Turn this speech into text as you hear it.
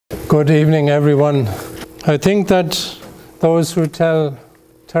Good evening, everyone. I think that those who tell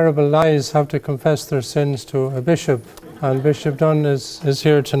terrible lies have to confess their sins to a bishop, and Bishop Dunn is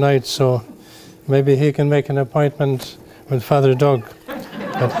here tonight, so maybe he can make an appointment with Father Doug.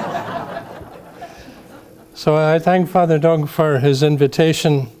 So I thank Father Doug for his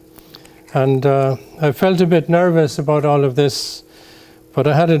invitation, and I felt a bit nervous about all of this, but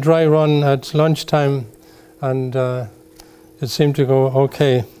I had a dry run at lunchtime, and it seemed to go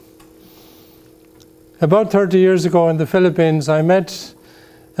okay. About 30 years ago in the Philippines, I met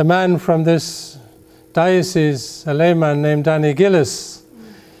a man from this diocese, a layman named Danny Gillis.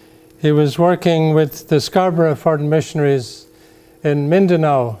 He was working with the Scarborough Foreign Missionaries in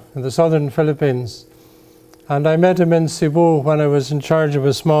Mindanao, in the southern Philippines. And I met him in Cebu when I was in charge of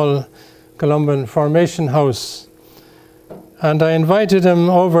a small Columban formation house. And I invited him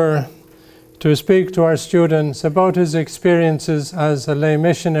over to speak to our students about his experiences as a lay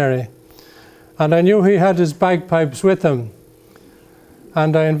missionary. And I knew he had his bagpipes with him.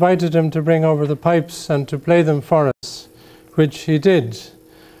 And I invited him to bring over the pipes and to play them for us, which he did.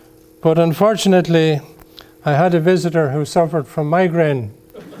 But unfortunately, I had a visitor who suffered from migraine.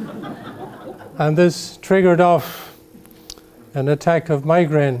 And this triggered off an attack of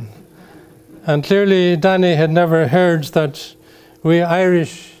migraine. And clearly, Danny had never heard that we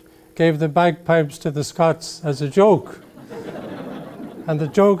Irish gave the bagpipes to the Scots as a joke. And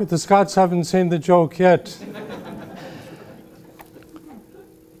the Scots haven't seen the joke yet.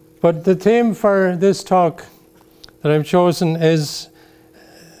 But the theme for this talk that I've chosen is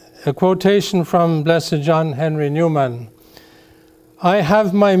a quotation from Blessed John Henry Newman. I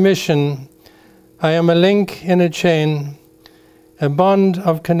have my mission. I am a link in a chain, a bond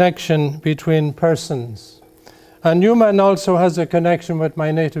of connection between persons. And Newman also has a connection with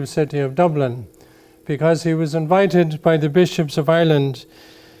my native city of Dublin, because he was invited by the bishops of Ireland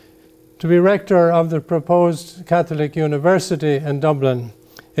to be rector of the proposed Catholic University in Dublin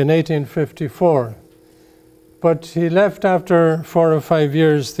in 1854. But he left after 4 or 5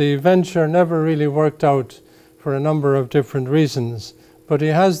 years. The venture never really worked out for a number of different reasons. But he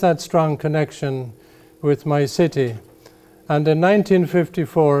has that strong connection with my city. And in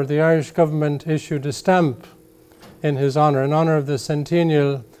 1954, the Irish government issued a stamp in his honour, in honour of the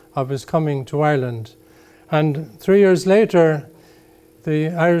centennial of his coming to Ireland. And 3 years later, the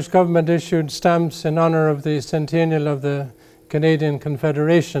Irish government issued stamps in honour of the centennial of the Canadian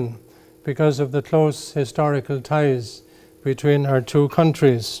Confederation because of the close historical ties between our two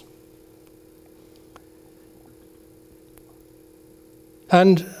countries.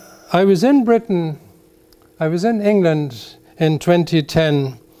 And I was in England in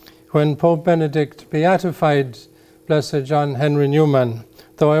 2010 when Pope Benedict beatified Blessed John Henry Newman.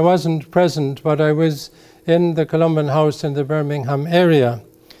 Though I wasn't present, but I was in the Columban house in the Birmingham area.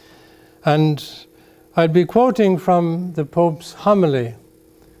 And I'd be quoting from the Pope's homily,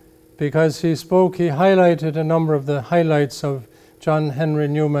 because he highlighted a number of the highlights of John Henry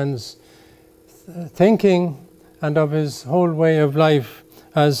Newman's thinking and of his whole way of life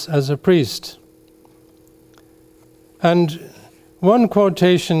as a priest. And one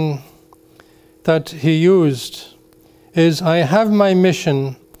quotation that he used is, I have my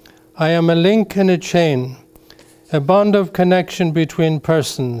mission, I am a link in a chain, a bond of connection between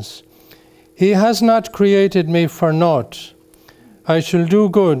persons. He has not created me for naught. I shall do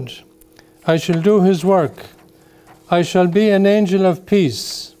good. I shall do his work. I shall be an angel of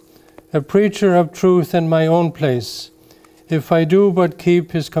peace, a preacher of truth in my own place, if I do but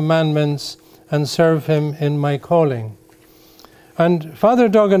keep his commandments and serve him in my calling. And Father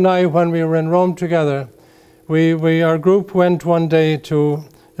Doug and I, when we were in Rome together, our group went one day to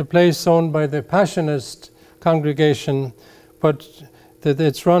a place owned by the Passionist congregation, but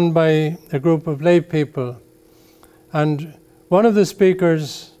it's run by a group of lay people. And one of the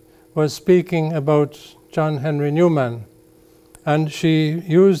speakers was speaking about John Henry Newman, and she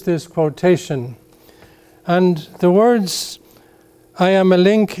used this quotation. And the words, I am a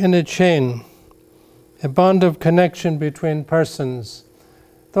link in a chain, a bond of connection between persons,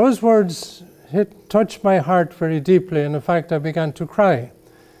 those words touched my heart very deeply, and in fact I began to cry.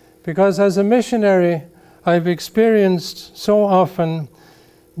 Because as a missionary, I've experienced so often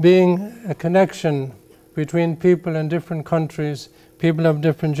being a connection between people in different countries, people of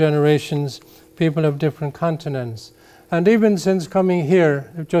different generations, people of different continents. And even since coming here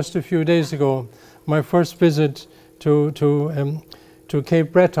just a few days ago, my first visit to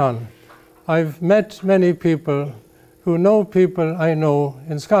Cape Breton, I've met many people who know people I know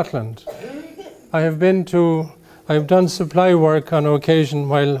in Scotland. I've done supply work on occasion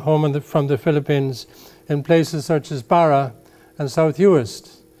while home from the Philippines in places such as Barra and South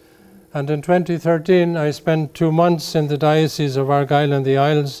Uist. And in 2013, I spent 2 months in the Diocese of Argyll and the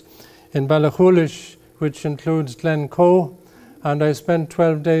Isles in Ballachulish, which includes Glencoe, and I spent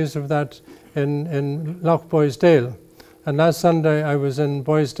 12 days of that in Lough Boysdale. And last Sunday, I was in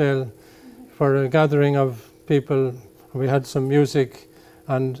Boysdale for a gathering of people. We had some music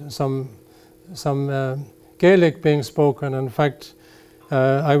and some Gaelic being spoken. In fact,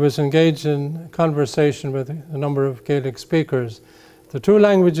 I was engaged in conversation with a number of Gaelic speakers. The two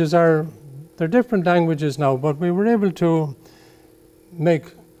languages they're different languages now, but we were able to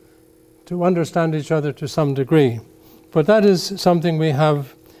understand each other to some degree. But that is something we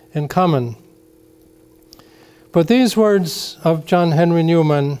have in common. But these words of John Henry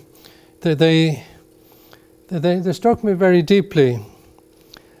Newman, they struck me very deeply.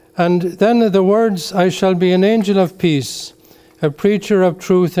 And then the words, "I shall be an angel of peace, a preacher of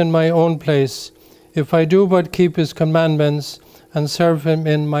truth in my own place, if I do but keep his commandments and serve him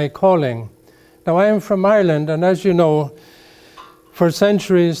in my calling." Now, I am from Ireland, and as you know, for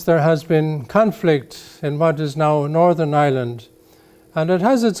centuries there has been conflict in what is now Northern Ireland. And it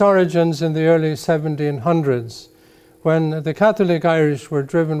has its origins in the early 1700s, when the Catholic Irish were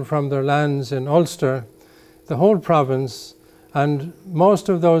driven from their lands in Ulster, the whole province, and most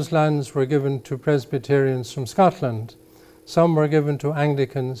of those lands were given to Presbyterians from Scotland. Some were given to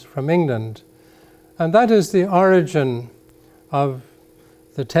Anglicans from England. And that is the origin of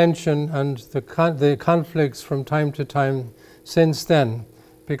the tension and the conflicts from time to time since then,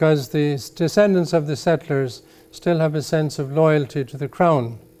 because the descendants of the settlers still have a sense of loyalty to the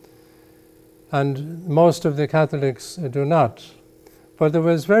crown, and most of the Catholics do not. But there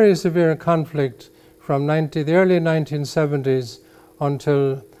was very severe conflict from the early 1970s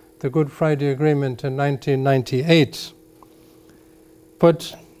until the Good Friday Agreement in 1998.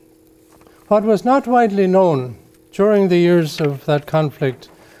 But what was not widely known during the years of that conflict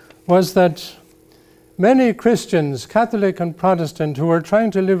was that many Christians, Catholic and Protestant, who were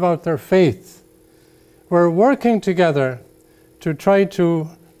trying to live out their faith, were working together to try to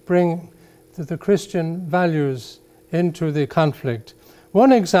bring the Christian values into the conflict.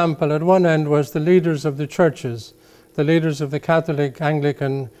 One example at one end was the leaders of the churches, the leaders of the Catholic,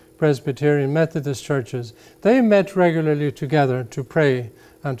 Anglican, Presbyterian, Methodist churches. They met regularly together to pray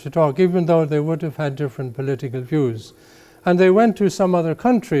and to talk, even though they would have had different political views. And they went to some other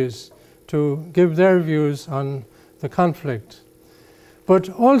countries to give their views on the conflict. But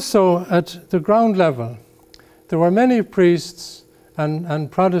also at the ground level, there were many priests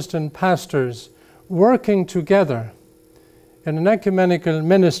and Protestant pastors working together in an ecumenical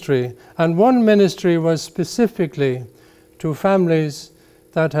ministry, and one ministry was specifically to families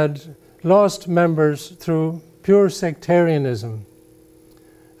that had lost members through pure sectarianism.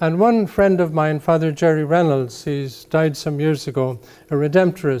 And one friend of mine, Father Jerry Reynolds, he's died some years ago, a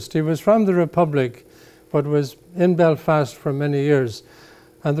Redemptorist. He was from the Republic, but was in Belfast for many years.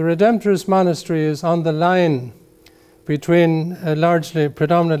 And the Redemptorist monastery is on the line between a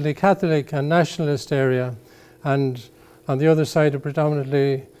predominantly Catholic and nationalist area, and on the other side a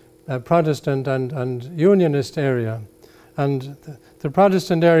predominantly Protestant and Unionist area. And the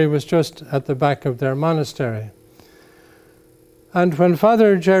Protestant area was just at the back of their monastery. And when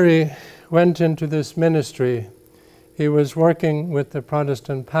Father Jerry went into this ministry, he was working with the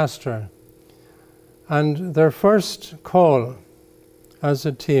Protestant pastor. And their first call as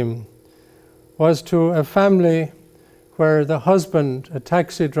a team was to a family where the husband, a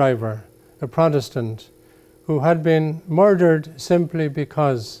taxi driver, a Protestant, who had been murdered simply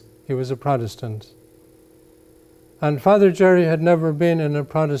because he was a Protestant. And Father Jerry had never been in a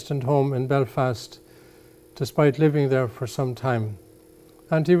Protestant home in Belfast, despite living there for some time.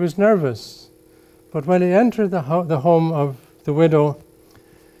 And he was nervous. But when he entered the home of the widow,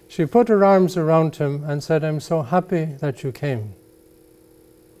 she put her arms around him and said, "I'm so happy that you came."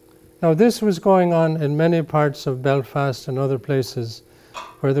 Now, this was going on in many parts of Belfast and other places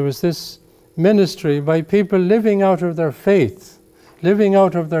where there was this ministry by people living out of their faith, living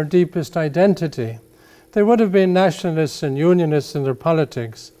out of their deepest identity. They would have been nationalists and unionists in their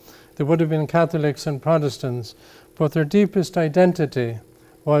politics. They would have been Catholics and Protestants, but their deepest identity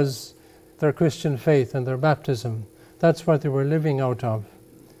was their Christian faith and their baptism. That's what they were living out of.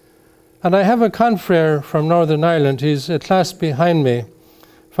 And I have a confrere from Northern Ireland. He's a class behind me,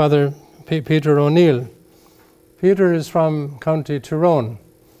 Father Peter O'Neill. Peter is from County Tyrone,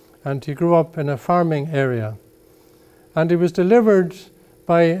 and he grew up in a farming area. And he was delivered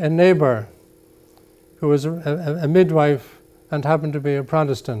by a neighbour who was a midwife and happened to be a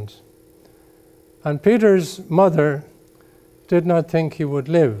Protestant. And Peter's mother did not think he would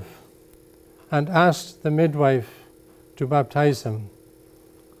live and asked the midwife to baptize him.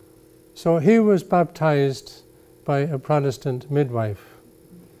 So he was baptized by a Protestant midwife.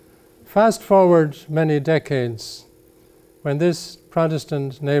 Fast forward many decades, when this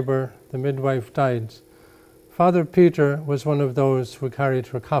Protestant neighbor, the midwife, died, Father Peter was one of those who carried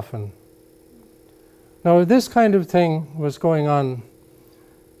her coffin. Now, this kind of thing was going on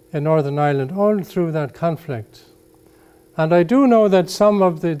in Northern Ireland all through that conflict. And I do know that some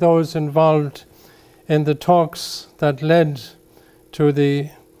of those involved in the talks that led to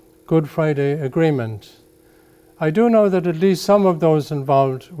the Good Friday Agreement, I do know that at least some of those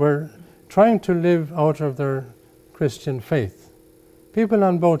involved were trying to live out of their Christian faith. People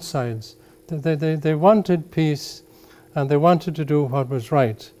on both sides. They wanted peace, and they wanted to do what was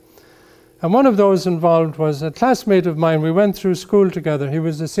right. And one of those involved was a classmate of mine. We went through school together. He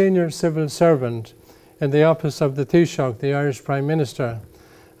was a senior civil servant in the office of the Taoiseach, the Irish Prime Minister.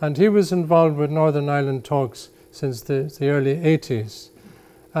 And he was involved with Northern Ireland talks since the early 80s.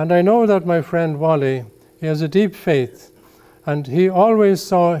 And I know that my friend Wally, he has a deep faith, and he always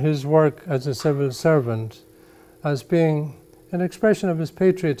saw his work as a civil servant as being an expression of his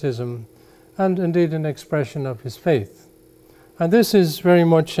patriotism and indeed an expression of his faith. And this is very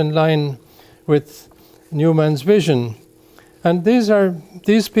much in line with Newman's vision. And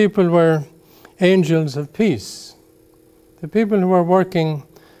these people were angels of peace, the people who were working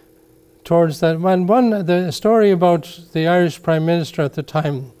towards that. And the story about the Irish Prime Minister at the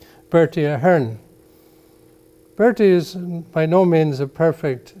time, Bertie Ahern. Bertie is by no means a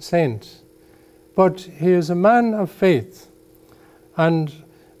perfect saint, but he is a man of faith. And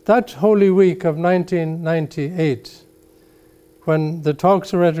that Holy Week of 1998, when the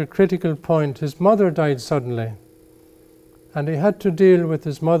talks were at a critical point, his mother died suddenly. And he had to deal with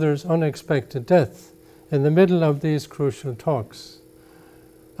his mother's unexpected death in the middle of these crucial talks.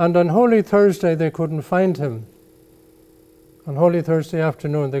 And on Holy Thursday, they couldn't find him. On Holy Thursday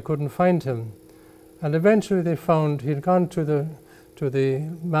afternoon, they couldn't find him. And eventually they found he'd gone to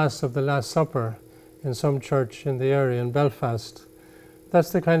the Mass of the Last Supper in some church in the area in Belfast.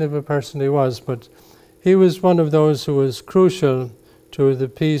 That's the kind of a person he was, but he was one of those who was crucial to the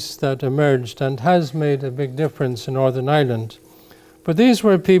peace that emerged and has made a big difference in Northern Ireland. But these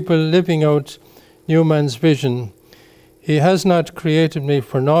were people living out Newman's vision. He has not created me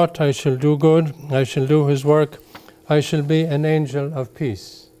for naught. I shall do good. I shall do his work. I shall be an angel of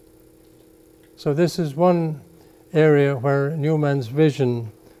peace. So this is one area where Newman's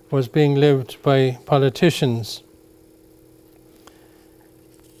vision was being lived by politicians.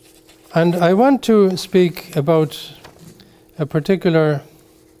 And I want to speak about a particular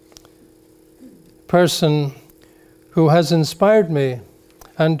person who has inspired me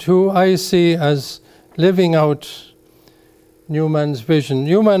and who I see as living out Newman's vision.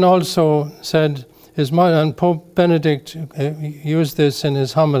 Newman also said, and Pope Benedict used this in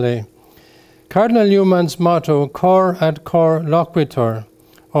his homily, Cardinal Newman's motto, cor ad cor loquitur,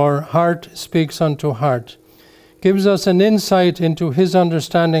 or heart speaks unto heart, gives us an insight into his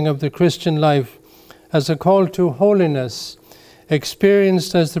understanding of the Christian life as a call to holiness,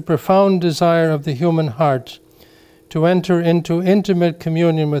 experienced as the profound desire of the human heart to enter into intimate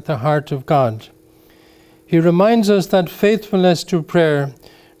communion with the heart of God. He reminds us that faithfulness to prayer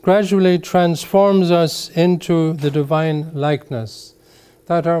gradually transforms us into the divine likeness,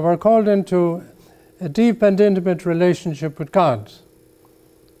 that we're called into a deep and intimate relationship with God.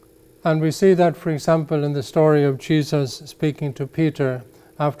 And we see that, for example, in the story of Jesus speaking to Peter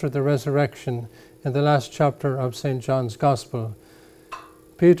after the resurrection in the last chapter of St. John's Gospel.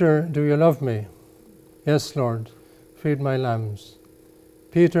 Peter, do you love me? Yes, Lord. Feed my lambs.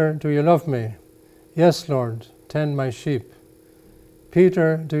 Peter, do you love me? Yes, Lord. Tend my sheep.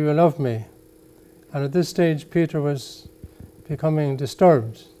 Peter, do you love me? And at this stage, Peter was becoming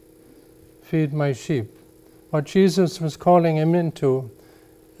disturbed. Feed my sheep. What Jesus was calling him into,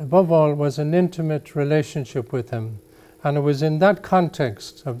 above all, was an intimate relationship with him. And it was in that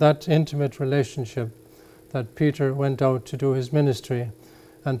context of that intimate relationship that Peter went out to do his ministry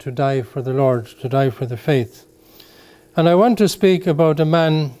and to die for the Lord, to die for the faith. And I want to speak about a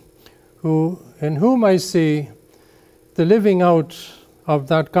man in whom I see the living out of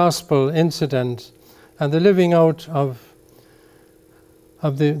that gospel incident and the living out of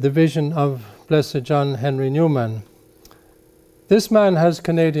the vision of Blessed John Henry Newman. This man has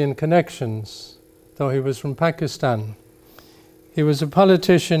Canadian connections, though he was from Pakistan. He was a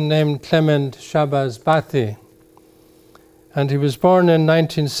politician named Clement Shahbaz Bhatti, and he was born in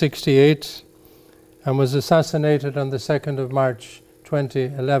 1968 and was assassinated on the 2nd of March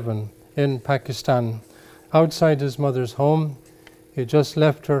 2011 in Pakistan, outside his mother's home. He just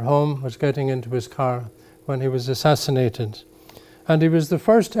left her home, was getting into his car when he was assassinated. And he was the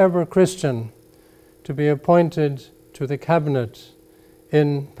first ever Christian to be appointed to the cabinet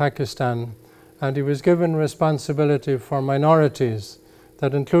in Pakistan, and he was given responsibility for minorities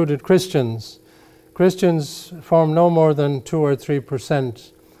that included Christians. Christians form no more than 2 or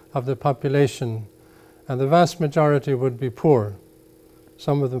 3% of the population, and the vast majority would be poor.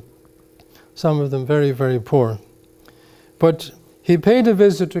 Some of them very, very poor. But he paid a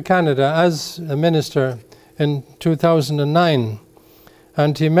visit to Canada as a minister in 2009,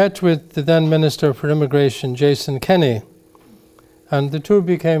 and he met with the then Minister for Immigration, Jason Kenney, and the two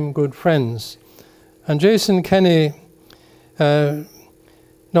became good friends. And Jason Kenney met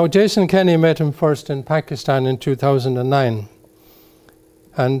him first in Pakistan in 2009.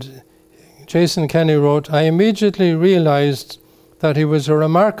 And Jason Kenney wrote, "I immediately realized that he was a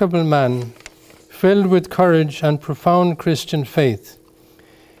remarkable man, filled with courage and profound Christian faith.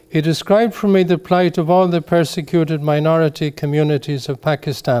 He described for me the plight of all the persecuted minority communities of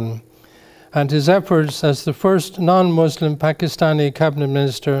Pakistan and his efforts as the first non-Muslim Pakistani cabinet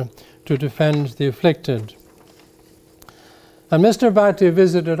minister to defend the afflicted." And Mr. Bhatti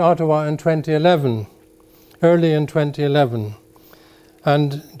visited Ottawa in 2011, early in 2011.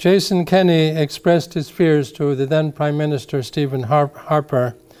 And Jason Kenney expressed his fears to the then Prime Minister Stephen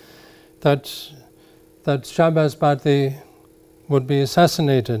Harper that Shahbaz Bhatti would be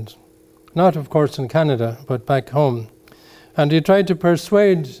assassinated. Not, of course, in Canada, but back home. And he tried to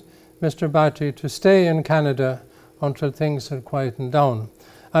persuade Mr. Bhatti to stay in Canada until things had quietened down.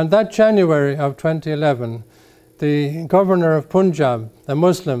 And that January of 2011, the governor of Punjab, a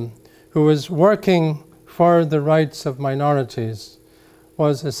Muslim, who was working for the rights of minorities,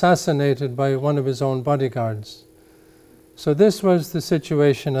 was assassinated by one of his own bodyguards. So this was the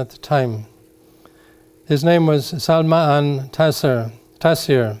situation at the time. His name was Salman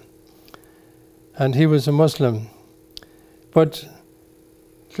Taseer, and he was a Muslim. But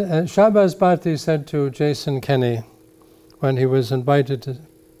Shahbaz Bhatti said to Jason Kenney, when he was invited to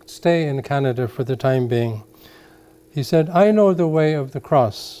stay in Canada for the time being, he said, "I know the way of the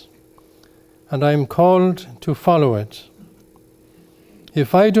cross, and I am called to follow it.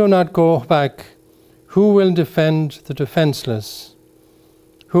 If I do not go back, who will defend the defenseless?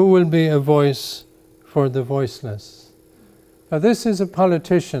 Who will be a voice for the voiceless?" Now this is a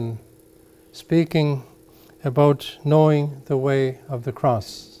politician speaking about knowing the way of the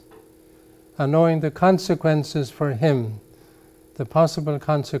cross and knowing the consequences for him, the possible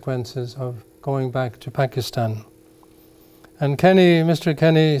consequences of going back to Pakistan. And Mr.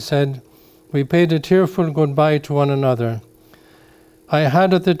 Kenney said, "We paid a tearful goodbye to one another. I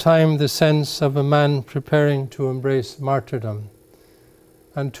had at the time the sense of a man preparing to embrace martyrdom."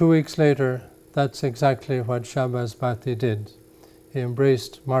 And 2 weeks later, that's exactly what Shahbaz Bhatti did. He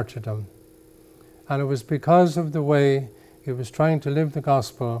embraced martyrdom. And it was because of the way he was trying to live the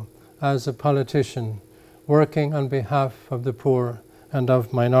gospel as a politician, working on behalf of the poor and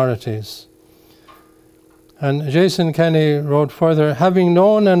of minorities. And Jason Kenney wrote further, "Having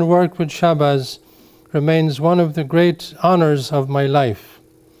known and worked with Shahbaz remains one of the great honors of my life.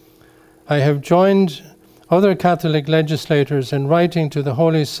 I have joined other Catholic legislators in writing to the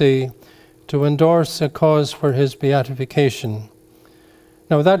Holy See to endorse a cause for his beatification."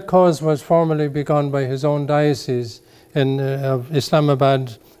 Now that cause was formally begun by his own diocese of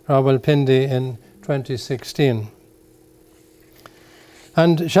Islamabad, Rawalpindi in 2016.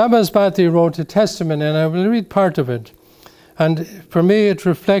 And Shahbaz Bhatti wrote a testimony, and I will read part of it. And for me it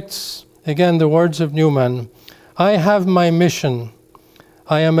reflects, again, the words of Newman. "I have my mission.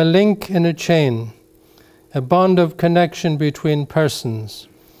 I am a link in a chain, a bond of connection between persons.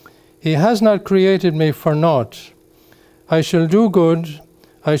 He has not created me for naught. I shall do good.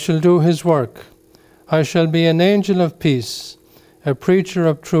 I shall do his work. I shall be an angel of peace, a preacher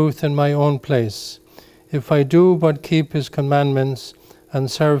of truth in my own place, if I do but keep his commandments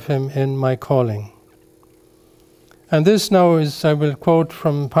and serve him in my calling." And this now is, I will quote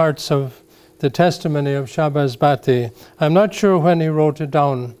from parts of the testimony of Shahbaz Bhatti. I'm not sure when he wrote it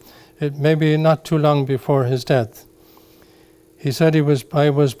down. It may be not too long before his death. He said, "I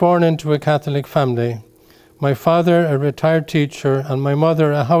was born into a Catholic family. My father, a retired teacher, and my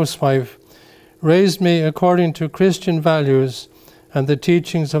mother, a housewife, raised me according to Christian values and the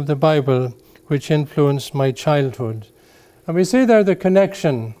teachings of the Bible, which influenced my childhood." And we see there the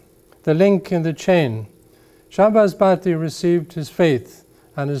connection, the link in the chain. Shahbaz Bhatti received his faith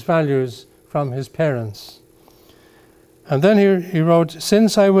and his values from his parents. And then he wrote,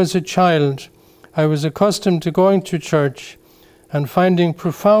 "Since I was a child, I was accustomed to going to church and finding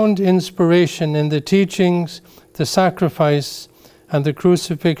profound inspiration in the teachings, the sacrifice, and the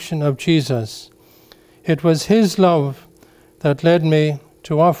crucifixion of Jesus. It was his love that led me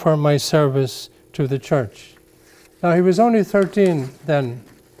to offer my service to the church. Now, he was only 13 then,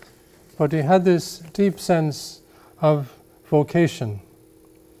 but he had this deep sense of vocation.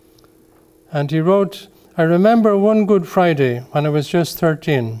 And he wrote, I remember one Good Friday when I was just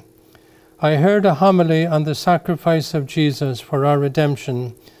 13. I heard a homily on the sacrifice of Jesus for our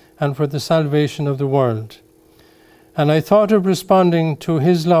redemption and for the salvation of the world. And I thought of responding to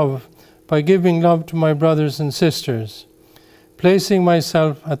his love by giving love to my brothers and sisters, placing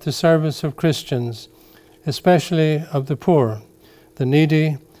myself at the service of Christians, especially of the poor, the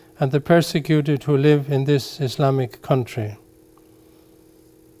needy, and the persecuted who live in this Islamic country.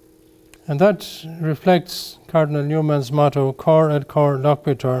 And that reflects Cardinal Newman's motto, Cor ad cor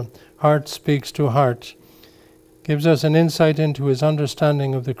loquitur, heart speaks to heart, gives us an insight into his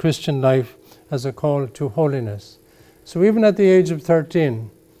understanding of the Christian life as a call to holiness. So even at the age of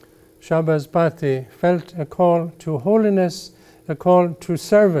 13, Shahbaz Bhatti felt a call to holiness, a call to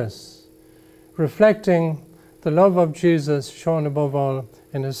service, reflecting the love of Jesus shown above all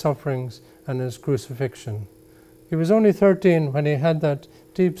in his sufferings and his crucifixion. He was only 13 when he had that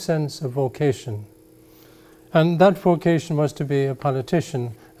deep sense of vocation. And that vocation was to be a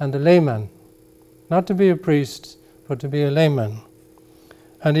politician and a layman, not to be a priest, but to be a layman.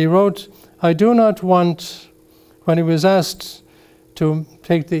 And he wrote, I do not want, when he was asked to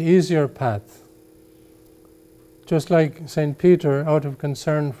take the easier path, just like St. Peter, out of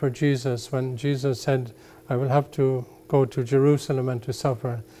concern for Jesus, when Jesus said, I will have to go to Jerusalem and to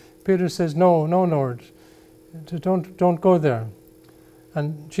suffer. Peter says, no, Lord, don't go there.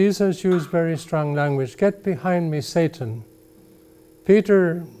 And Jesus used very strong language, get behind me, Satan.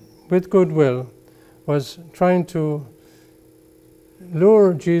 Peter, with goodwill, was trying to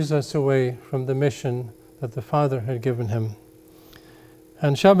lure Jesus away from the mission that the Father had given him.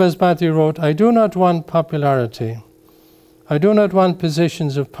 And Shahbaz Bhatti wrote, I do not want popularity. I do not want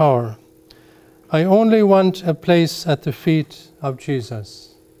positions of power. I only want a place at the feet of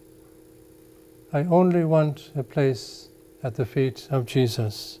Jesus. I only want a place at the feet of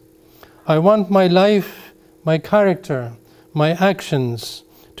Jesus. I want my life, my character, my actions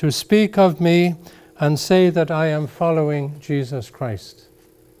to speak of me and say that I am following Jesus Christ.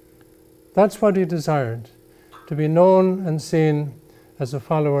 That's what he desired, to be known and seen as a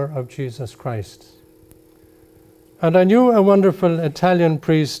follower of Jesus Christ. And I knew a wonderful Italian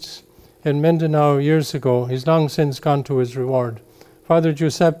priest in Mindanao years ago. He's long since gone to his reward. Father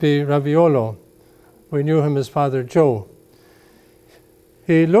Giuseppe Raviolo. We knew him as Father Joe.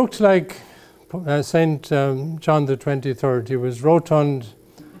 He looked like Saint John the 23rd. He was rotund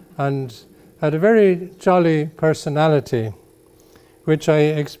and had a very jolly personality, which I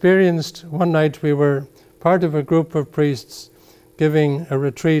experienced one night. We were part of a group of priests giving a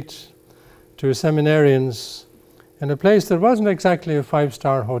retreat to seminarians in a place that wasn't exactly a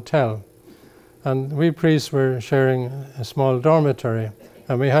five-star hotel. And we priests were sharing a small dormitory,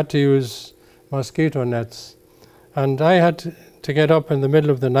 and we had to use mosquito nets. And I had to get up in the middle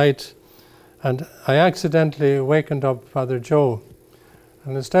of the night, and I accidentally wakened up Father Joe.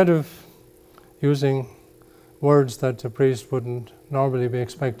 And instead of using words that a priest wouldn't normally be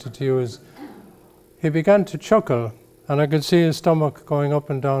expected to use, he began to chuckle, and I could see his stomach going up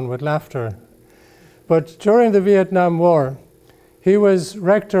and down with laughter. But during the Vietnam War, he was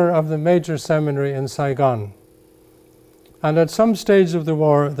rector of the major seminary in Saigon. And at some stage of the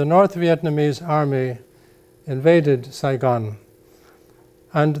war, the North Vietnamese army invaded Saigon.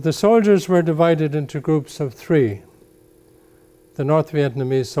 And the soldiers were divided into groups of 3, the North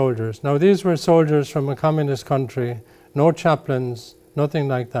Vietnamese soldiers. Now, these were soldiers from a communist country, no chaplains, nothing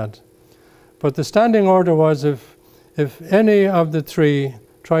like that. But the standing order was if any of the 3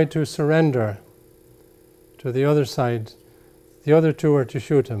 tried to surrender to the other side, the other 2 were to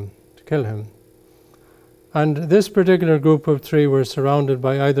shoot him, to kill him. And this particular group of 3 were surrounded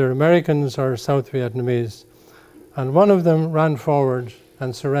by either Americans or South Vietnamese. And one of them ran forward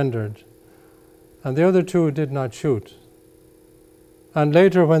and surrendered. And the other 2 did not shoot. And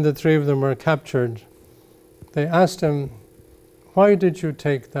later, when the 3 of them were captured, they asked him, why did you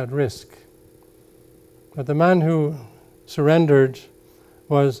take that risk? But the man who surrendered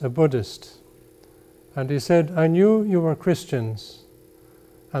was a Buddhist. And he said, I knew you were Christians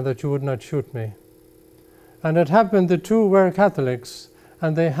and that you would not shoot me. And it happened the 2 were Catholics,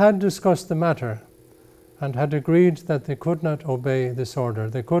 and they had discussed the matter and had agreed that they could not obey this order.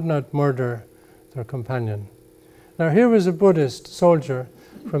 They could not murder their companion. Now, here was a Buddhist soldier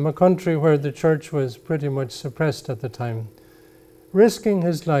from a country where the church was pretty much suppressed at the time, risking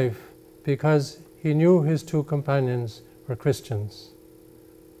his life because he knew his 2 companions were Christians.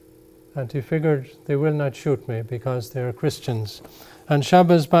 and he figured they will not shoot me because they are Christians. And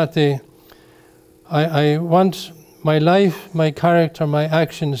Shabbos Bati, I want my life, my character, my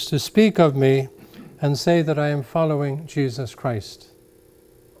actions to speak of me and say that I am following Jesus Christ.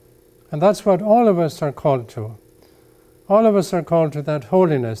 And that's what all of us are called to. All of us are called to that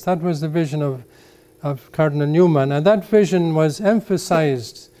holiness. That was the vision of Cardinal Newman, and that vision was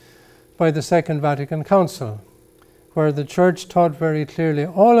emphasized by the Second Vatican Council, where the Church taught very clearly,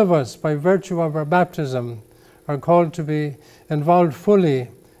 all of us, by virtue of our baptism, are called to be involved fully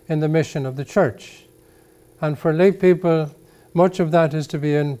in the mission of the Church. And for lay people, much of that is to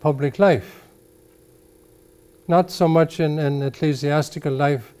be in public life. Not so much in ecclesiastical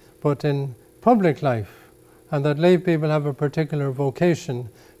life, but in public life. And that lay people have a particular vocation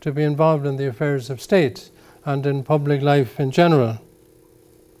to be involved in the affairs of state and in public life in general.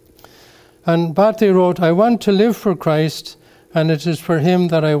 And Bhatti wrote, I want to live for Christ, and it is for him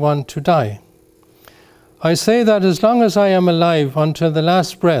that I want to die. I say that as long as I am alive until the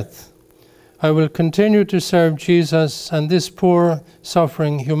last breath, I will continue to serve Jesus and this poor,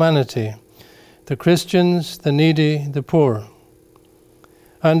 suffering humanity, the Christians, the needy, the poor.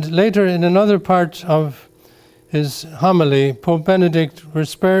 And later, in another part of his homily, Pope Benedict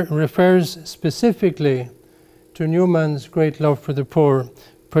refers specifically to Newman's great love for the poor,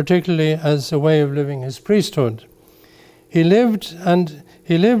 particularly as a way of living his priesthood. He lived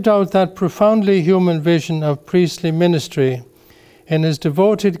out that profoundly human vision of priestly ministry in his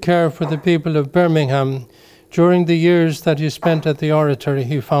devoted care for the people of Birmingham during the years that he spent at the oratory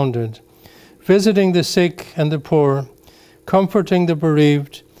he founded, visiting the sick and the poor, comforting the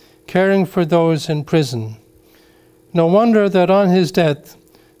bereaved, caring for those in prison. No wonder that on his death,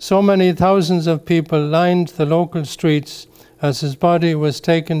 so many thousands of people lined the local streets as his body was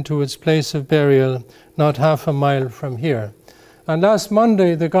taken to its place of burial not half a mile from here. And last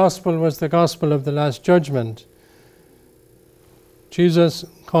Monday, the gospel was the gospel of the Last Judgment. Jesus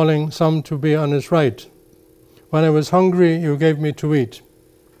calling some to be on his right. When I was hungry, you gave me to eat.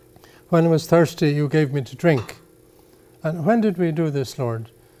 When I was thirsty, you gave me to drink. And when did we do this,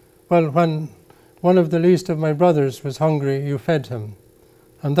 Lord? Well, when one of the least of my brothers was hungry, you fed him.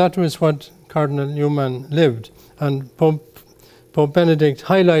 And that was what Cardinal Newman lived. And Pope Benedict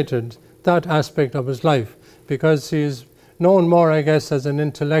highlighted that aspect of his life because he is known more, I guess, as an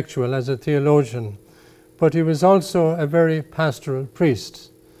intellectual, as a theologian. But he was also a very pastoral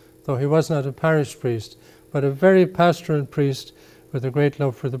priest, though he was not a parish priest, but a very pastoral priest with a great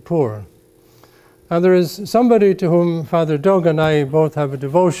love for the poor. And there is somebody to whom Father Doug and I both have a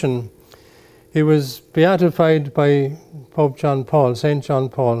devotion. He was beatified by Pope John Paul, St. John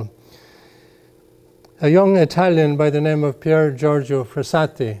Paul, a young Italian by the name of Pier Giorgio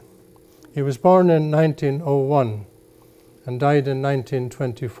Frassati. He was born in 1901 and died in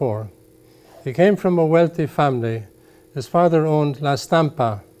 1924. He came from a wealthy family. His father owned La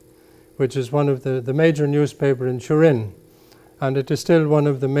Stampa, which is one of the major newspapers in Turin, and it is still one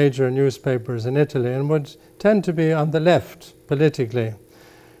of the major newspapers in Italy and would tend to be on the left politically.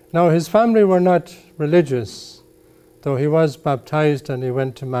 Now, his family were not religious, though he was baptized and he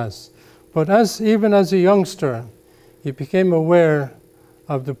went to Mass. But even as a youngster, he became aware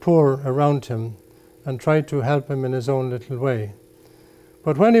of the poor around him and tried to help him in his own little way.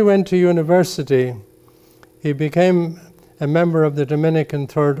 But when he went to university, he became a member of the Dominican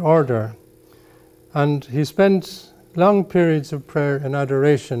Third Order, and he spent long periods of prayer and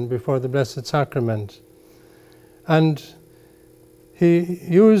adoration before the Blessed Sacrament. And he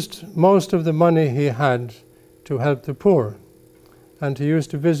used most of the money he had to help the poor, and he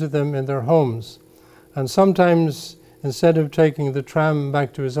used to visit them in their homes. And sometimes, instead of taking the tram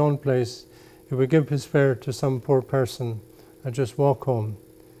back to his own place, he would give his fare to some poor person and just walk home.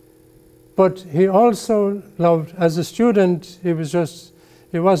 But he also loved, as a student,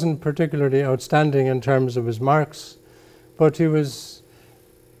 he wasn't particularly outstanding in terms of his marks, but he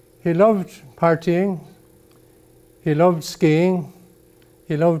loved partying, he loved skiing,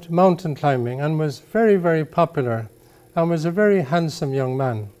 he loved mountain climbing, and was very, very popular, and was a very handsome young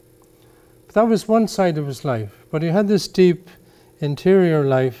man. But that was one side of his life. But he had this deep interior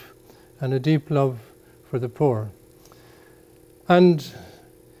life and a deep love for the poor. And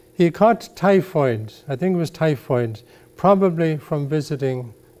he caught typhoid, I think it was typhoid, probably from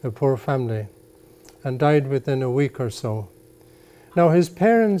visiting a poor family, and died within a week or so. Now, his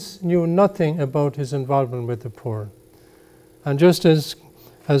parents knew nothing about his involvement with the poor. And just as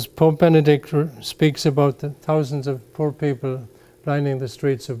Pope Benedict speaks about the thousands of poor people lining the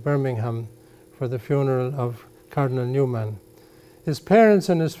streets of Birmingham for the funeral of Cardinal Newman, his parents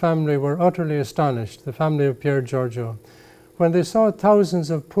and his family were utterly astonished, the family of Pier Giorgio, when they saw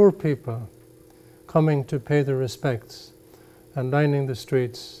thousands of poor people coming to pay their respects and lining the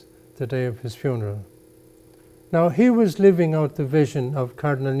streets the day of his funeral. Now, he was living out the vision of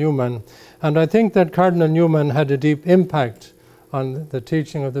Cardinal Newman, and I think that Cardinal Newman had a deep impact on the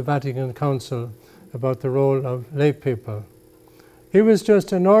teaching of the Vatican Council about the role of lay people. He was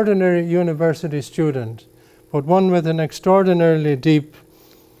just an ordinary university student, but one with an extraordinarily deep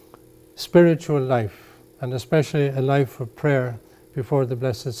spiritual life, and especially a life of prayer before the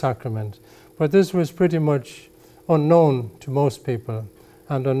Blessed Sacrament. But this was pretty much unknown to most people,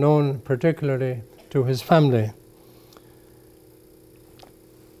 and unknown particularly to his family.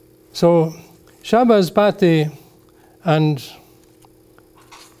 So Shabas Bhatti and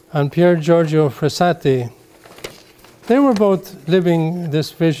Pier Giorgio Frassati, they were both living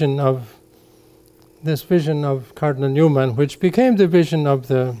this vision of Cardinal Newman, which became the vision of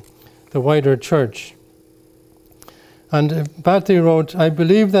the wider church. And Bhatti wrote, "I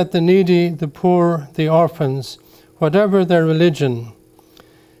believe that the needy, the poor, the orphans, whatever their religion,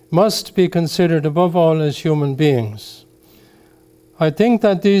 must be considered above all as human beings. I think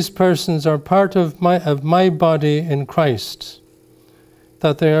that these persons are part of my body in Christ,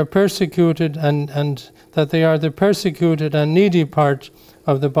 that they are persecuted and that they are the persecuted and needy part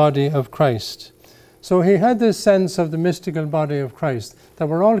of the body of Christ." So he had this sense of the mystical body of Christ, that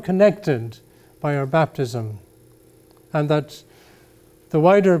we're all connected by our baptism, and that the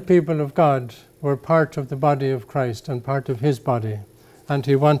wider people of God were part of the body of Christ and part of his body, and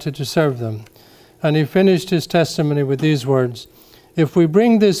he wanted to serve them. And he finished his testimony with these words, "If we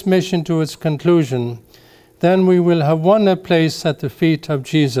bring this mission to its conclusion, then we will have won a place at the feet of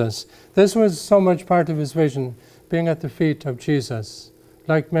Jesus." This was so much part of his vision, being at the feet of Jesus,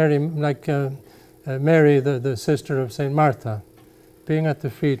 like Mary, the sister of St. Martha, being at the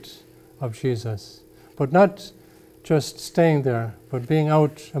feet of Jesus, but not just staying there, but being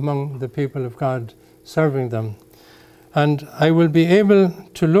out among the people of God, serving them. "And I will be able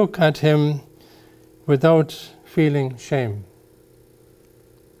to look at him without feeling shame."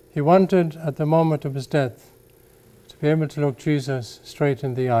 He wanted, at the moment of his death, to be able to look Jesus straight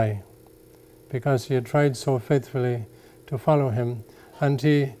in the eye, because he had tried so faithfully to follow him. And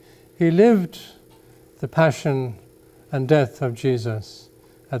he lived the passion and death of Jesus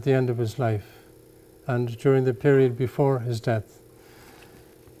at the end of his life and during the period before his death.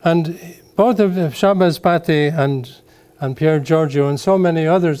 And both of Shabas Bhatti and Pier Giorgio and so many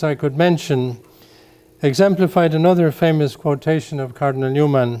others I could mention exemplified another famous quotation of Cardinal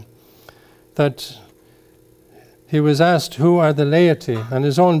Newman, that he was asked, "Who are the laity?" And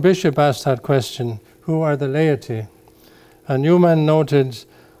his own bishop asked that question, "Who are the laity?" And Newman noted,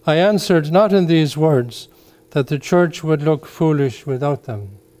 "I answered not in these words, that the church would look foolish without them."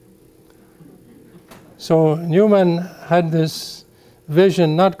 So Newman had this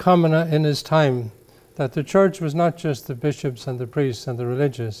vision, not common in his time, that the church was not just the bishops and the priests and the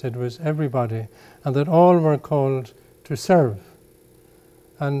religious, it was everybody, and that all were called to serve.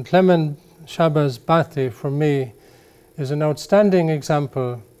 And Clement Shabas Bhatti, for me, is an outstanding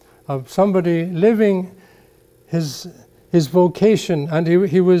example of somebody living his vocation, and he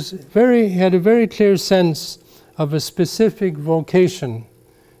had a very clear sense of a specific vocation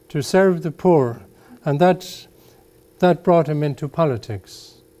to serve the poor, and that brought him into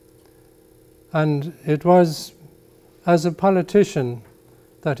politics. And it was as a politician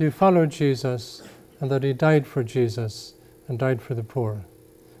that he followed Jesus and that he died for Jesus and died for the poor.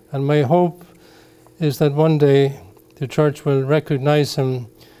 And my hope is that one day the church will recognize him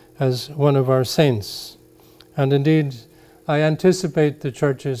as one of our saints. And indeed, I anticipate the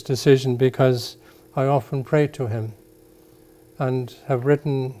church's decision because I often pray to him and have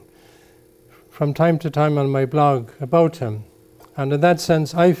written from time to time on my blog about him. And in that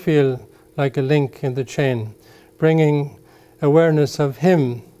sense, I feel like a link in the chain, bringing awareness of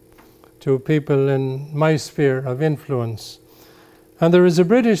him to people in my sphere of influence. And there is a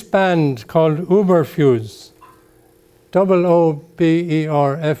British band called Uberfuse, Oberfuse,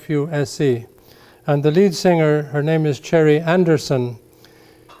 and the lead singer, her name is Cherry Anderson.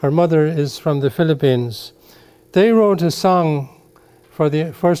 Her mother is from the Philippines. They wrote a song for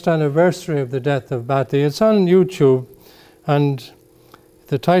the first anniversary of the death of Bhatti. It's on YouTube, and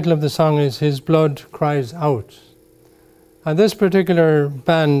the title of the song is "His Blood Cries Out." And this particular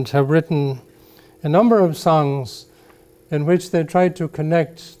band have written a number of songs in which they try to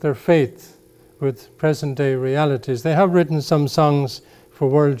connect their faith with present-day realities. They have written some songs for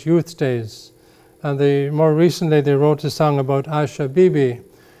World Youth Days, and more recently they wrote a song about Asha Bibi,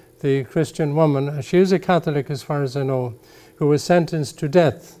 the Christian woman. She is a Catholic as far as I know, who was sentenced to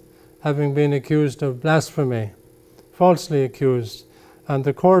death, having been accused of blasphemy falsely accused, and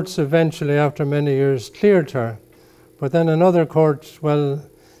the courts eventually, after many years, cleared her. But then another court, well,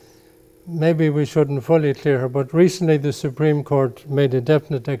 maybe we shouldn't fully clear her, but recently the Supreme Court made a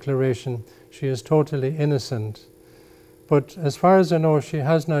definite declaration she is totally innocent. But as far as I know, she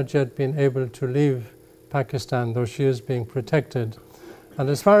has not yet been able to leave Pakistan, though she is being protected. And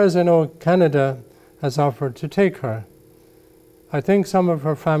as far as I know, Canada has offered to take her. I think some of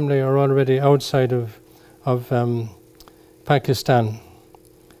her family are already outside of Pakistan.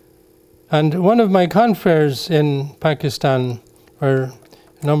 And one of my confreres in Pakistan, where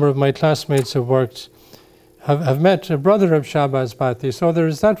a number of my classmates have worked, have met a brother of Shahbaz Bhatti. So there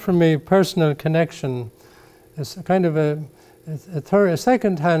is that for me personal connection. It's kind of a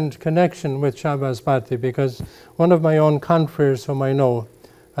second-hand connection with Shahbaz Bhatti, because one of my own confreres whom I know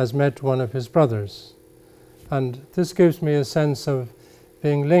has met one of his brothers. And this gives me a sense of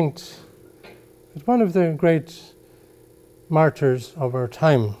being linked with one of the great martyrs of our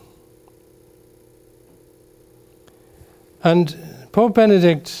time. And Pope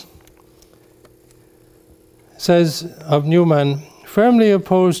Benedict says of Newman, firmly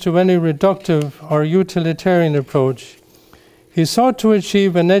opposed to any reductive or utilitarian approach, he sought to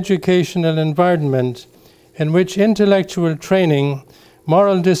achieve an educational environment in which intellectual training,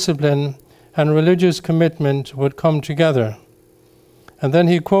 moral discipline, and religious commitment would come together. And then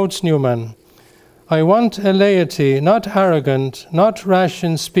he quotes Newman, I want a laity not arrogant, not rash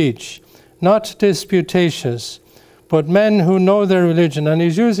in speech, not disputatious, but men who know their religion, and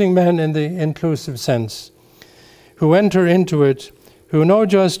he's using men in the inclusive sense, who enter into it, who know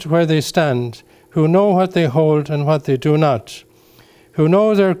just where they stand, who know what they hold and what they do not, who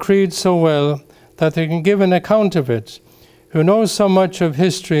know their creed so well that they can give an account of it, who know so much of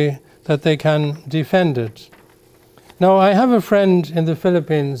history that they can defend it. Now, I have a friend in the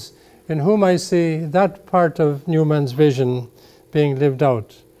Philippines in whom I see that part of Newman's vision being lived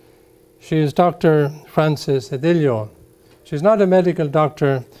out. She is Dr. Frances Edillo. She's not a medical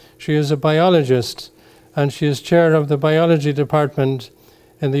doctor, she is a biologist, and she is chair of the biology department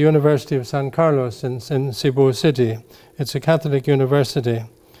in the University of San Carlos in Cebu City. It's a Catholic university.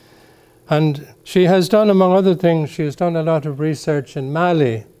 And she has done, among other things, she has done a lot of research in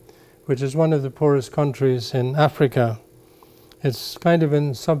Mali, which is one of the poorest countries in Africa. It's kind of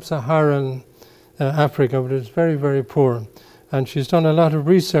in sub-Saharan Africa, but it's very, very poor. And she's done a lot of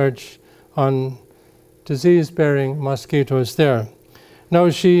research on disease-bearing mosquitoes there. Now,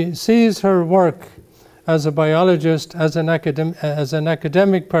 she sees her work as a biologist, as an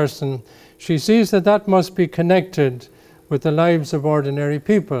academic person. She sees that that must be connected with the lives of ordinary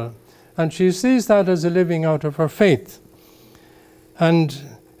people. And she sees that as a living out of her faith. And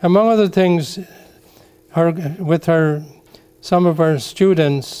among other things, some of her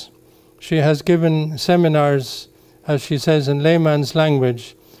students, she has given seminars, as she says in layman's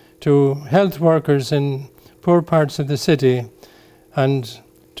language, to health workers in poor parts of the city, and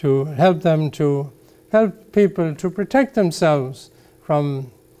to help them to help people to protect themselves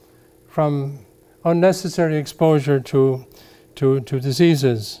from unnecessary exposure to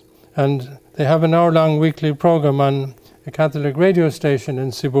diseases. And they have an hour-long weekly program on a Catholic radio station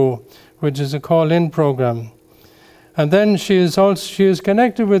in Cebu, which is a call-in program. And then she is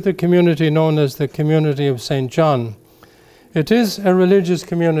connected with a community known as the Community of St. John. It is a religious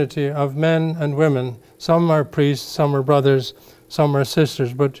community of men and women. Some are priests, some are brothers, some are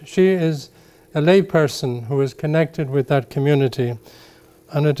sisters, but she is a lay person who is connected with that community.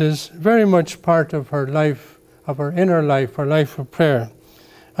 And it is very much part of her life, of her inner life, her life of prayer.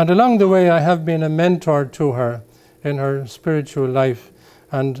 And along the way, I have been a mentor to her in her spiritual life,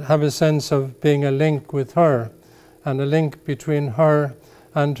 and have a sense of being a link with her, and a link between her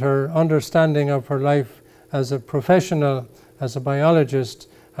and her understanding of her life as a professional, as a biologist,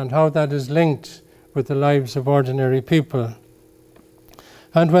 and how that is linked with the lives of ordinary people.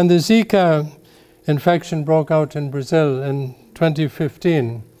 And when the Zika infection broke out in Brazil in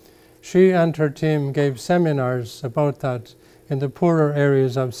 2015, she and her team gave seminars about that in the poorer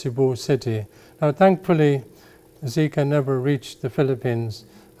areas of Cebu City. Now, thankfully, Zika never reached the Philippines,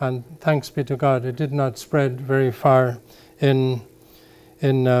 and thanks be to God, it did not spread very far in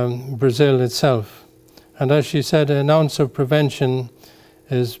Brazil itself. And as she said, an ounce of prevention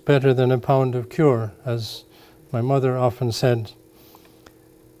is better than a pound of cure, as my mother often said.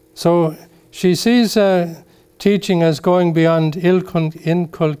 So she sees teaching as going beyond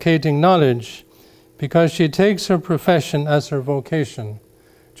inculcating knowledge, because she takes her profession as her vocation.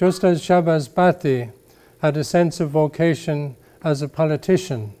 Just as Shahbaz Bhatti had a sense of vocation as a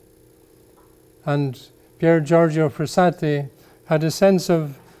politician, and Pier Giorgio Frassati had a sense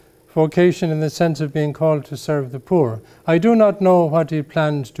of vocation in the sense of being called to serve the poor. I do not know what he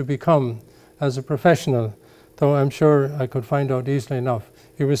planned to become as a professional, though I'm sure I could find out easily enough.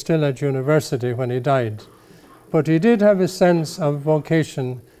 He was still at university when he died. But he did have a sense of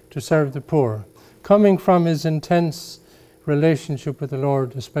vocation to serve the poor, coming from his intense relationship with the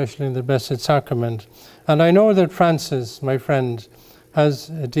Lord, especially in the Blessed Sacrament. And I know that Frances, my friend, has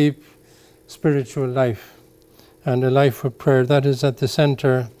a deep spiritual life and a life of prayer that is at the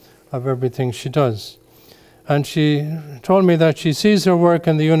center of everything she does. And she told me that she sees her work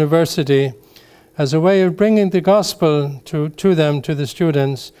in the university as a way of bringing the gospel to the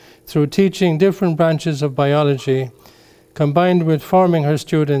students, through teaching different branches of biology, combined with forming her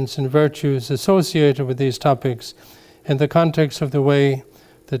students in virtues associated with these topics in the context of the way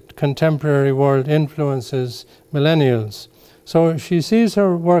the contemporary world influences millennials. So she sees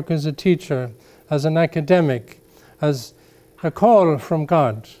her work as a teacher, as an academic, as a call from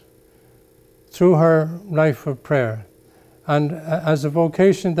God through her life of prayer, and as a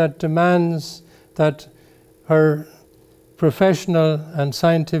vocation that demands that her professional and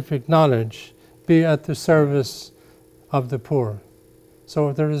scientific knowledge be at the service of the poor.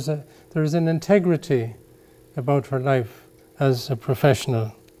 So there is an integrity about her life as a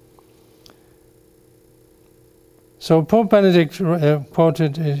professional. So Pope Benedict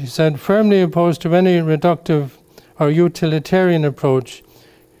quoted, he said, firmly opposed to any reductive or utilitarian approach,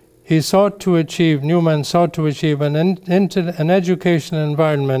 Newman sought to achieve an educational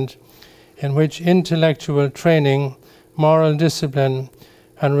environment in which intellectual training, moral discipline,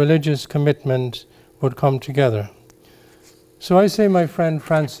 and religious commitment would come together. So I say my friend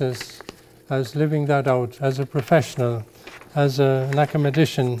Frances as living that out as a professional, as an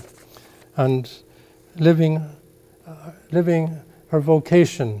academician, and living her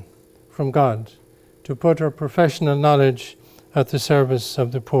vocation from God to put her professional knowledge at the service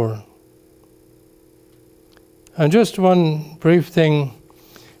of the poor. And just one brief thing,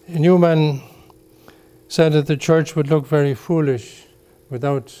 Newman said that the church would look very foolish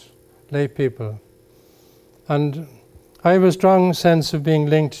without lay people. And I have a strong sense of being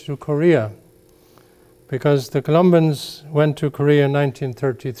linked to Korea, because the Columbans went to Korea in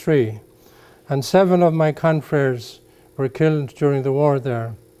 1933, and 7 of my confreres were killed during the war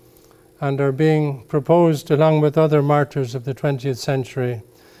there, and are being proposed, along with other martyrs of the 20th century,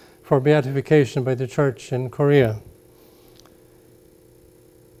 for beatification by the Church in Korea.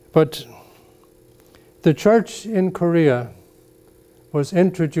 But the Church in Korea was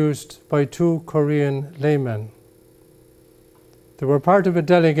introduced by 2 Korean laymen. They were part of a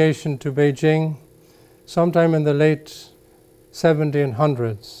delegation to Beijing sometime in the late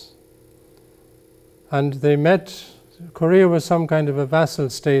 1700s. And they met, Korea was some kind of a vassal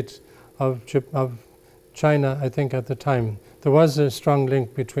state of China, I think, at the time. There was a strong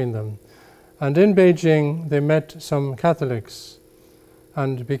link between them. And in Beijing, they met some Catholics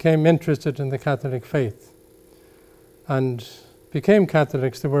and became interested in the Catholic faith and became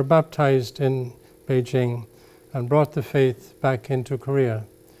Catholics. They were baptized in Beijing and brought the faith back into Korea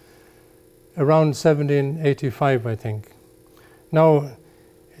around 1785, I think. Now,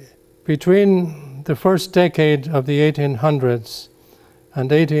 between the first decade of the 1800s and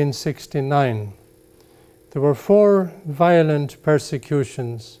 1869, there were 4 violent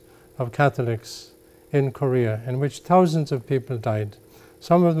persecutions of Catholics in Korea, in which thousands of people died,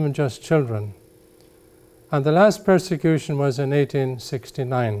 some of them just children. And the last persecution was in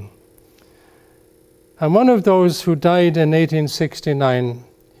 1869. And one of those who died in 1869,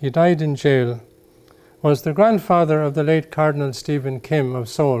 he died in jail, was the grandfather of the late Cardinal Stephen Kim of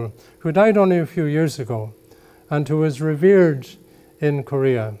Seoul, who died only a few years ago, and who was revered in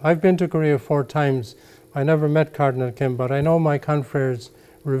Korea. I've been to Korea 4 times. I never met Cardinal Kim, but I know my confreres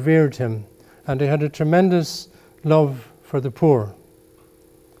revered him, and he had a tremendous love for the poor.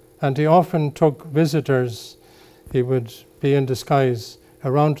 And he often took visitors, he would be in disguise,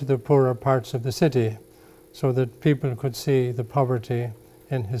 around to the poorer parts of the city, so that people could see the poverty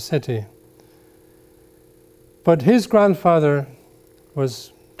in his city. But his grandfather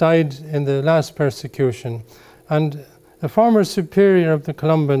died in the last persecution, and a former superior of the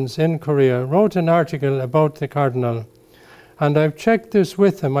Columbans in Korea wrote an article about the cardinal, and I've checked this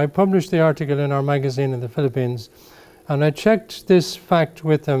with him. I published the article in our magazine in the Philippines, and I checked this fact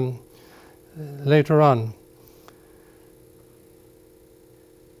with him later on.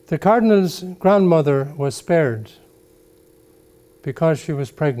 The cardinal's grandmother was spared because she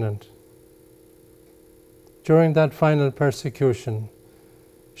was pregnant. During that final persecution,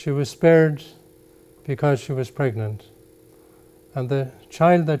 she was spared because she was pregnant. And the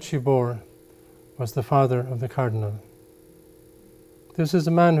child that she bore was the father of the cardinal. This is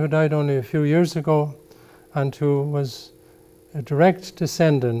a man who died only a few years ago and who was a direct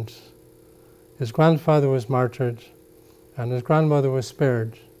descendant. His grandfather was martyred and his grandmother was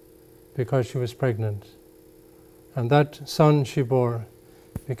spared because she was pregnant. And that son she bore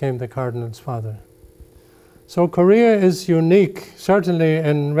became the cardinal's father. So Korea is unique, certainly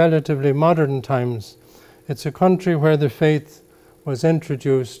in relatively modern times. It's a country where the faith was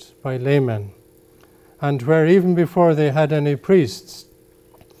introduced by laymen, and where even before they had any priests,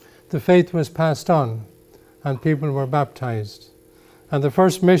 the faith was passed on and people were baptized. And the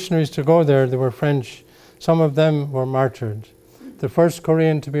first missionaries to go there, they were French. Some of them were martyred. The first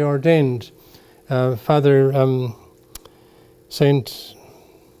Korean to be ordained, Father Saint,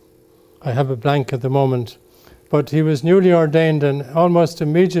 I have a blank at the moment, but he was newly ordained, and almost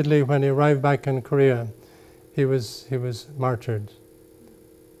immediately when he arrived back in Korea, he was martyred.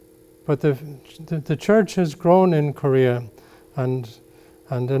 But the church has grown in Korea, and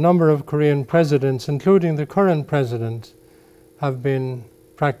a number of Korean presidents, including the current president, have been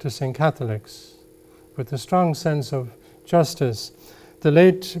practicing Catholics with a strong sense of justice. The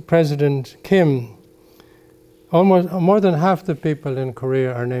late President Kim, almost more than half the people in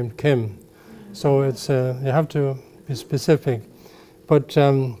Korea are named Kim, so it's you have to be specific. But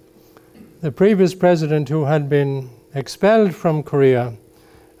the previous president, who had been expelled from Korea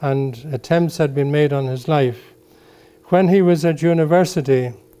and attempts had been made on his life, when he was at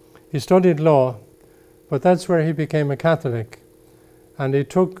university, he studied law, but that's where he became a Catholic, and he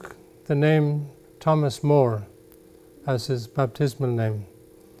took the name Thomas More as his baptismal name.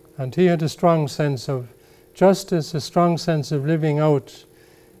 And he had a strong sense of justice, a strong sense of living out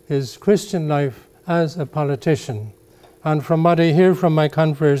his Christian life as a politician. And from what I hear from my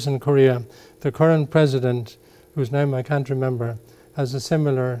confreres in Korea, the current president, whose name I can't remember, has a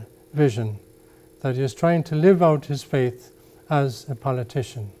similar vision, that he is trying to live out his faith as a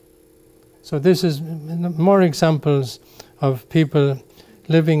politician. So this is more examples of people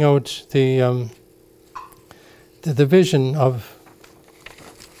living out the vision of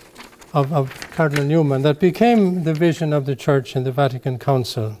Cardinal Newman that became the vision of the Church in the Vatican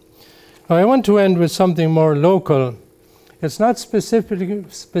Council. Now, I want to end with something more local. It's not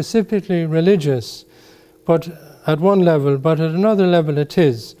specifically religious, but at one level, but at another level it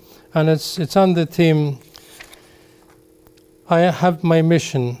is. And it's on the theme, I have my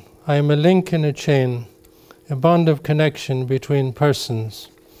mission, I am a link in a chain, a bond of connection between persons.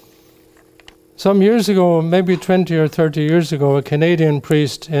 Some years ago, maybe 20 or 30 years ago, a Canadian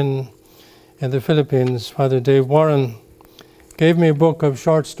priest in the Philippines, Father Dave Warren, gave me a book of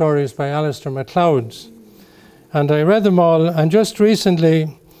short stories by Alistair MacLeod. And I read them all, and just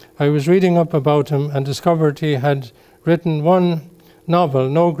recently I was reading up about him and discovered he had written one novel,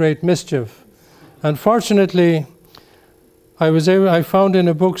 No Great Mischief. And fortunately, I found in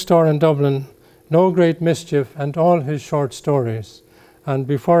a bookstore in Dublin, No Great Mischief and all his short stories. And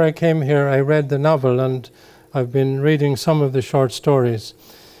before I came here, I read the novel, and I've been reading some of the short stories.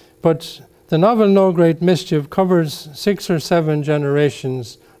 But the novel No Great Mischief covers 6 or 7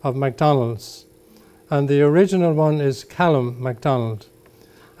 generations of MacDonalds. And the original one is Callum MacDonald.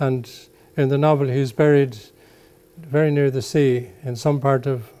 And in the novel, he's buried very near the sea in some part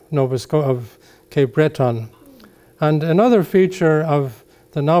of Cape Breton. And another feature of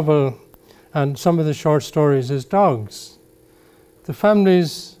the novel and some of the short stories is dogs. The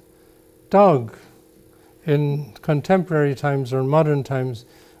family's dog in contemporary times or modern times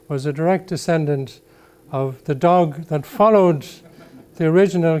was a direct descendant of the dog that followed the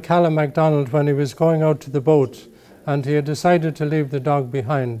original Callum MacDonald when he was going out to the boat, and he had decided to leave the dog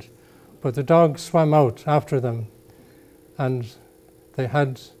behind. But the dog swam out after them, and they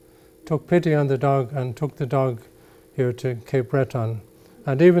took pity on the dog and took the dog here to Cape Breton.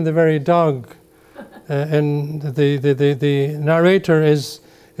 And even the very dog, in the narrator is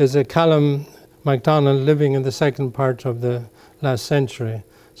a Callum MacDonald living in the second part of the last century.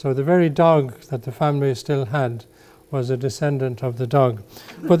 So the very dog that the family still had was a descendant of the dog.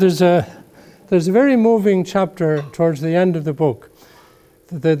 But there's a very moving chapter towards the end of the book.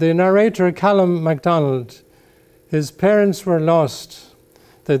 The narrator, Callum MacDonald, his parents were lost.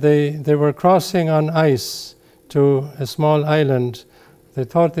 They were crossing on ice to a small island. They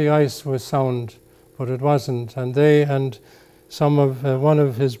thought the ice was sound, but it wasn't. And they and one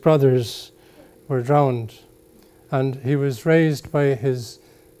of his brothers were drowned. And he was raised by his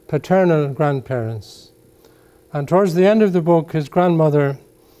paternal grandparents. And towards the end of the book, his grandmother,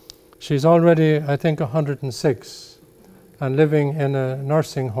 she's already, I think, 106 and living in a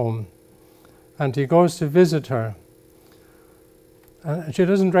nursing home. And he goes to visit her. And she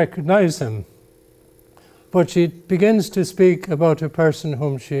doesn't recognize him. But she begins to speak about a person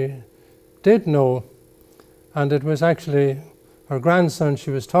whom she did know, and it was actually her grandson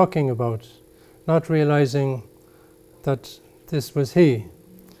she was talking about, not realizing that this was he.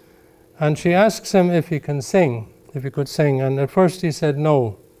 And she asks him if he can sing, if he could sing, and at first he said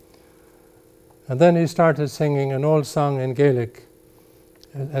no. And then he started singing an old song in Gaelic,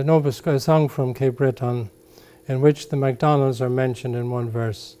 a song from Cape Breton, in which the MacDonalds are mentioned in one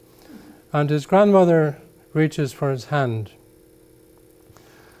verse. And his grandmother reaches for his hand.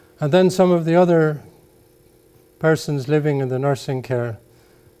 And then some of the other persons living in the nursing care,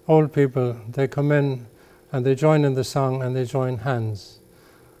 old people, they come in and they join in the song and they join hands.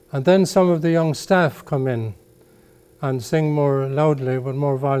 And then some of the young staff come in and sing more loudly with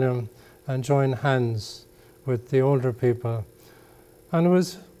more volume and join hands with the older people. And it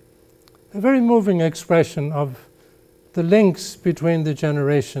was a very moving expression of the links between the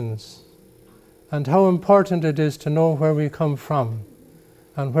generations and how important it is to know where we come from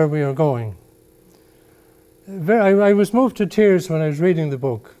and where we are going. I was moved to tears when I was reading the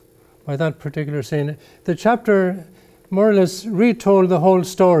book by that particular scene. The chapter more or less retold the whole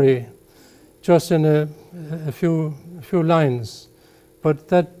story just in a few lines. But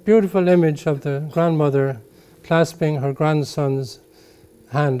that beautiful image of the grandmother clasping her grandson's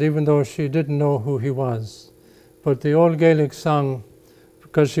hand, even though she didn't know who he was. But the old Gaelic song,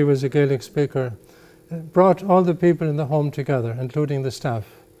 because she was a Gaelic speaker, brought all the people in the home together, including the staff,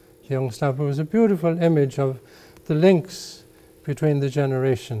 the young staff. It was a beautiful image of the links between the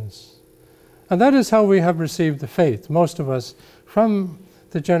generations. And that is how we have received the faith, most of us, from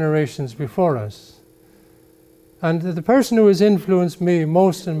the generations before us. And the person who has influenced me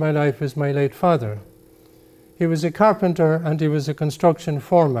most in my life is my late father. He was a carpenter and he was a construction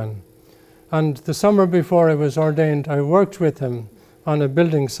foreman. And the summer before I was ordained, I worked with him on a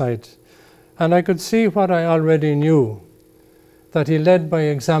building site. And I could see what I already knew, that he led by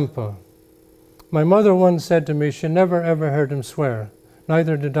example. My mother once said to me she never ever heard him swear,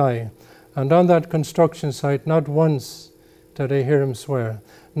 neither did I. And on that construction site, not once did I hear him swear.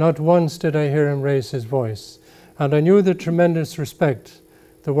 Not once did I hear him raise his voice. And I knew the tremendous respect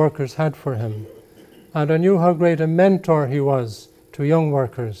the workers had for him. And I knew how great a mentor he was to young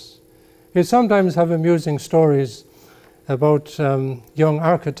workers. He'd sometimes have amusing stories about young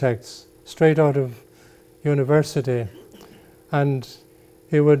architects straight out of university. And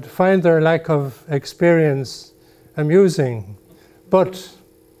he would find their lack of experience amusing, but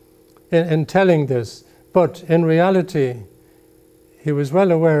in telling this. But in reality, he was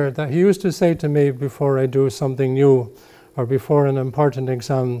well aware that he used to say to me before I do something new or before an important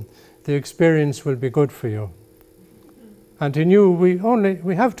exam, the experience will be good for you. And he knew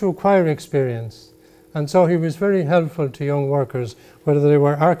we have to acquire experience. And so he was very helpful to young workers, whether they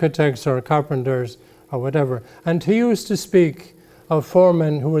were architects or carpenters or whatever. And he used to speak of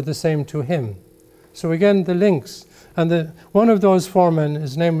foremen who were the same to him. So again, the links. And one of those foremen,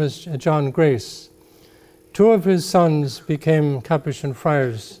 his name was John Grace. Two of his sons became Capuchin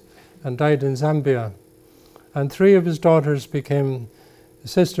friars and died in Zambia. And three of his daughters became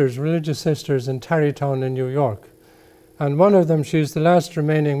sisters, religious sisters in Tarrytown in New York. And one of them, she's the last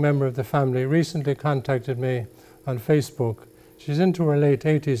remaining member of the family, recently contacted me on Facebook. She's into her late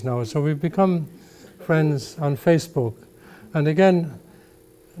 80s now, so we've become friends on Facebook. And again,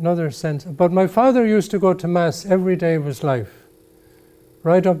 another sense. But my father used to go to Mass every day of his life,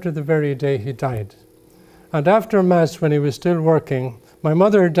 right up to the very day he died. And after Mass, when he was still working, my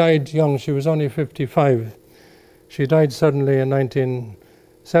mother died young, she was only 55. She died suddenly in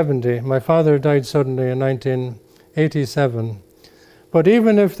 1970. My father died suddenly in 1987. But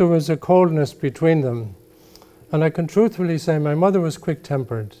even if there was a coldness between them, and I can truthfully say my mother was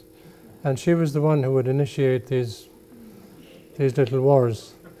quick-tempered, and she was the one who would initiate these little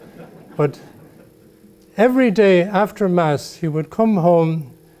wars. But every day after Mass, he would come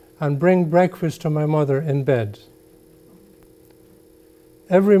home and bring breakfast to my mother in bed.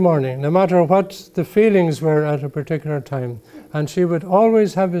 Every morning, no matter what the feelings were at a particular time. And she would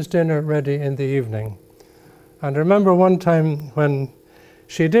always have his dinner ready in the evening. And I remember one time when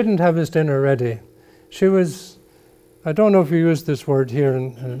she didn't have his dinner ready, she was, I don't know if you use this word here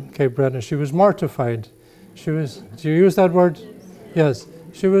in Cape Breton, she was mortified. Do you use that word? Yes.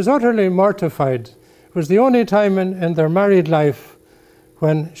 She was utterly mortified. It was the only time in their married life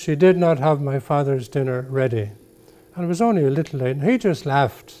when she did not have my father's dinner ready. And it was only a little late, and he just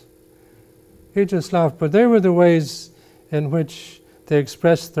laughed. He just laughed, but they were the ways in which they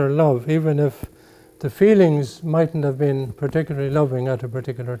expressed their love, even if the feelings mightn't have been particularly loving at a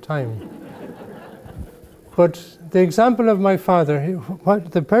particular time. But the example of my father,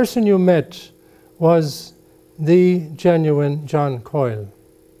 the person you met was the genuine John Coyle.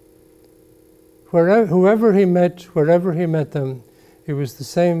 Whoever he met, wherever he met them, he was the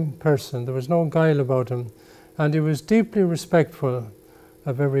same person. There was no guile about him. And he was deeply respectful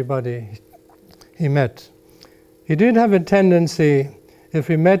of everybody he met. He did have a tendency, if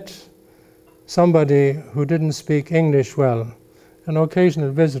he met somebody who didn't speak English well, an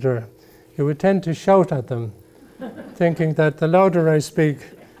occasional visitor, he would tend to shout at them, thinking that the louder I speak,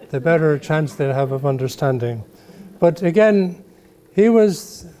 the better chance they'll have of understanding. But again, he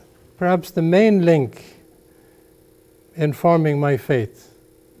was perhaps the main link in forming my faith,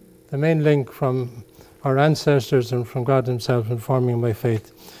 the main link from our ancestors and from God himself in forming my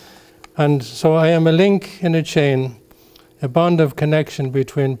faith. And so I am a link in a chain, a bond of connection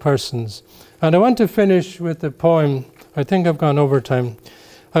between persons. And I want to finish with a poem. I think I've gone over time.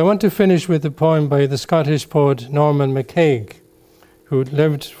 I want to finish with a poem by the Scottish poet Norman McCaig, who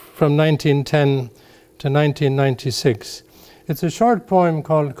lived from 1910 to 1996. It's a short poem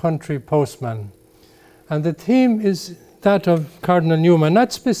called Country Postman. And the theme is that of Cardinal Newman,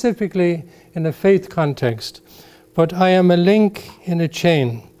 not specifically in a faith context, but I am a link in a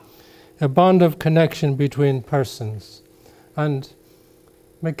chain, a bond of connection between persons. And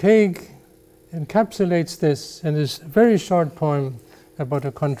McCaig encapsulates this in his very short poem about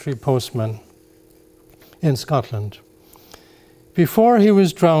a country postman in Scotland. Before he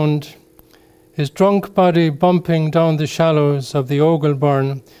was drowned, his drunk body bumping down the shallows of the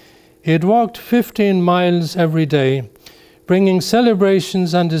Ogleburn, he had walked 15 miles every day, bringing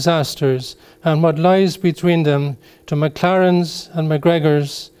celebrations and disasters and what lies between them to McLarens and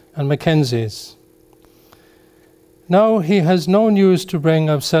McGregors and Mackenzies. Now he has no news to bring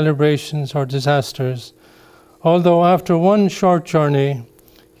of celebrations or disasters, although after one short journey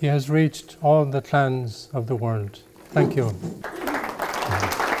he has reached all the clans of the world. Thank you.